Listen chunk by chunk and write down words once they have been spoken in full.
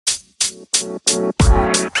Welcome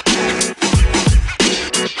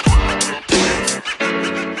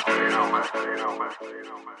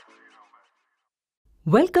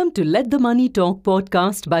to Let the Money Talk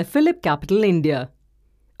podcast by Phillip Capital India,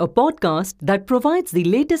 a podcast that provides the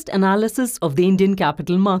latest analysis of the Indian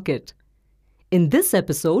capital market. In this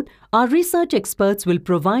episode, our research experts will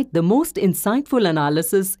provide the most insightful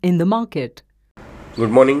analysis in the market. Good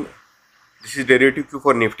morning. This is Derivative Q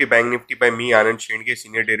for Nifty Bank Nifty by me, Anand Shendge,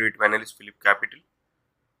 Senior Derivative Analyst, Phillip Capital.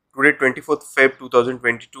 Today, 24th Feb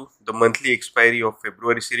 2022, the monthly expiry of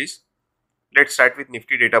February series. Let's start with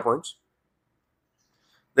Nifty data points.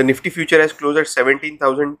 The Nifty future has closed at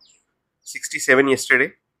 17,067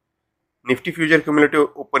 yesterday. Nifty future cumulative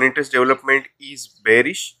open interest development is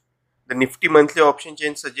bearish. The Nifty monthly option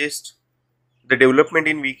chain suggests the development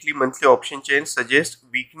in weekly monthly option chain suggests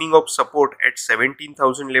weakening of support at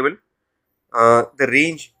 17,000 level. The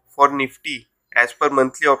range for Nifty as per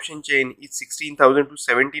monthly option chain is 16,000 to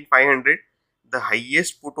 17,500. The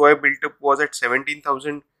highest put wire built up was at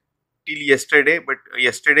 17,000 till yesterday, but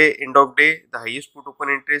yesterday end of day the highest put open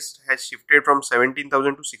interest has shifted from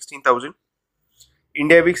 17,000 to 16,000.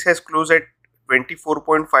 India VIX has closed at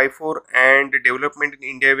 24.54 and the development in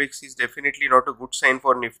India VIX is definitely not a good sign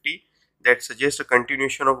for Nifty. That suggests a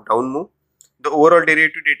continuation of down move. The overall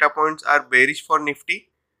derivative data points are bearish for Nifty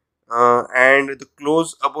and the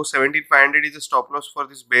close above 17,500 is a stop loss for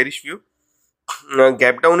this bearish view.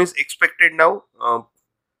 Gap down is expected now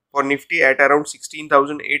for Nifty at around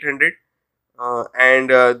 16,800 and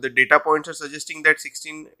the data points are suggesting that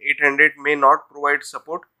 16,800 may not provide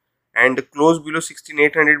support and the close below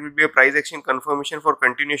 16,800 will be a price action confirmation for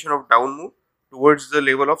continuation of down move towards the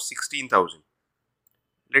level of 16,000.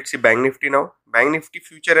 Let's see Bank Nifty now. Bank Nifty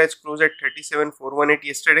future has closed at 37,418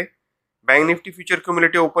 yesterday. Bank Nifty future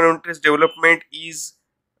cumulative open interest development is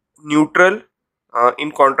neutral.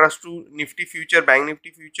 In contrast to Nifty future, Bank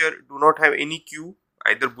Nifty future do not have any Q,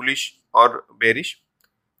 either bullish or bearish.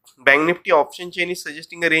 Bank Nifty option chain is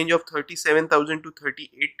suggesting a range of 37,000 to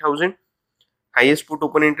 38,000. Highest put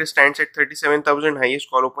open interest stands at 37,000. Highest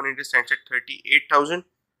call open interest stands at 38,000.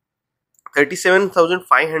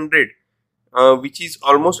 37,500, which is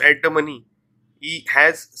almost at the money. He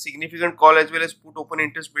has significant call as well as put open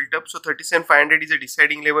interest built up. So 37,500 is a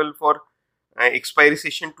deciding level for expiry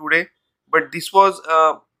session today. But this was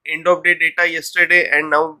end of day data yesterday and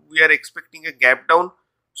now we are expecting a gap down.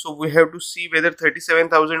 So we have to see whether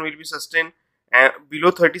 37,000 will be sustained. Below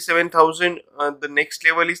 37,000 the next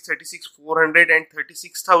level is 36,400 and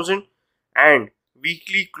 36,000 and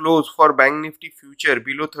weekly close for Bank Nifty future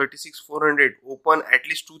below 36,400 open at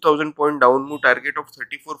least 2,000 point down move target of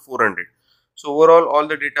 34,400. So overall all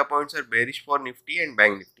the data points are bearish for Nifty and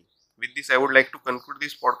Bank Nifty. With this I would like to conclude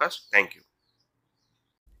this podcast. Thank you.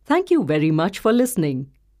 Thank you very much for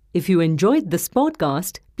listening. If you enjoyed this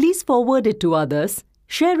podcast, please forward it to others,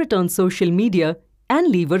 share it on social media, and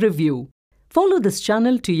leave a review. Follow this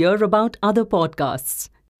channel to hear about other podcasts.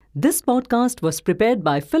 This podcast was prepared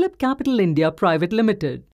by Phillip Capital India Private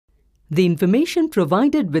Limited. The information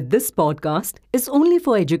provided with this podcast is only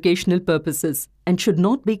for educational purposes and should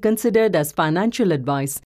not be considered as financial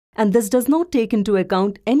advice, and this does not take into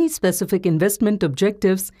account any specific investment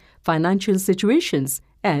objectives, financial situations,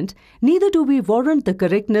 and neither do we warrant the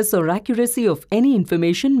correctness or accuracy of any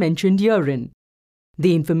information mentioned herein.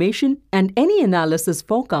 The information and any analysis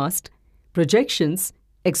forecast, projections,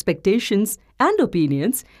 expectations, and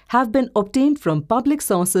opinions have been obtained from public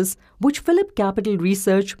sources which Phillip Capital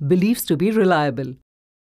Research believes to be reliable.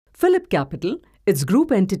 Phillip Capital, its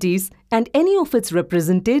group entities, and any of its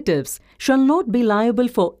representatives shall not be liable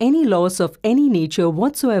for any loss of any nature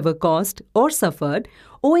whatsoever caused or suffered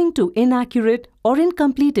owing to inaccurate or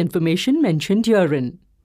incomplete information mentioned herein.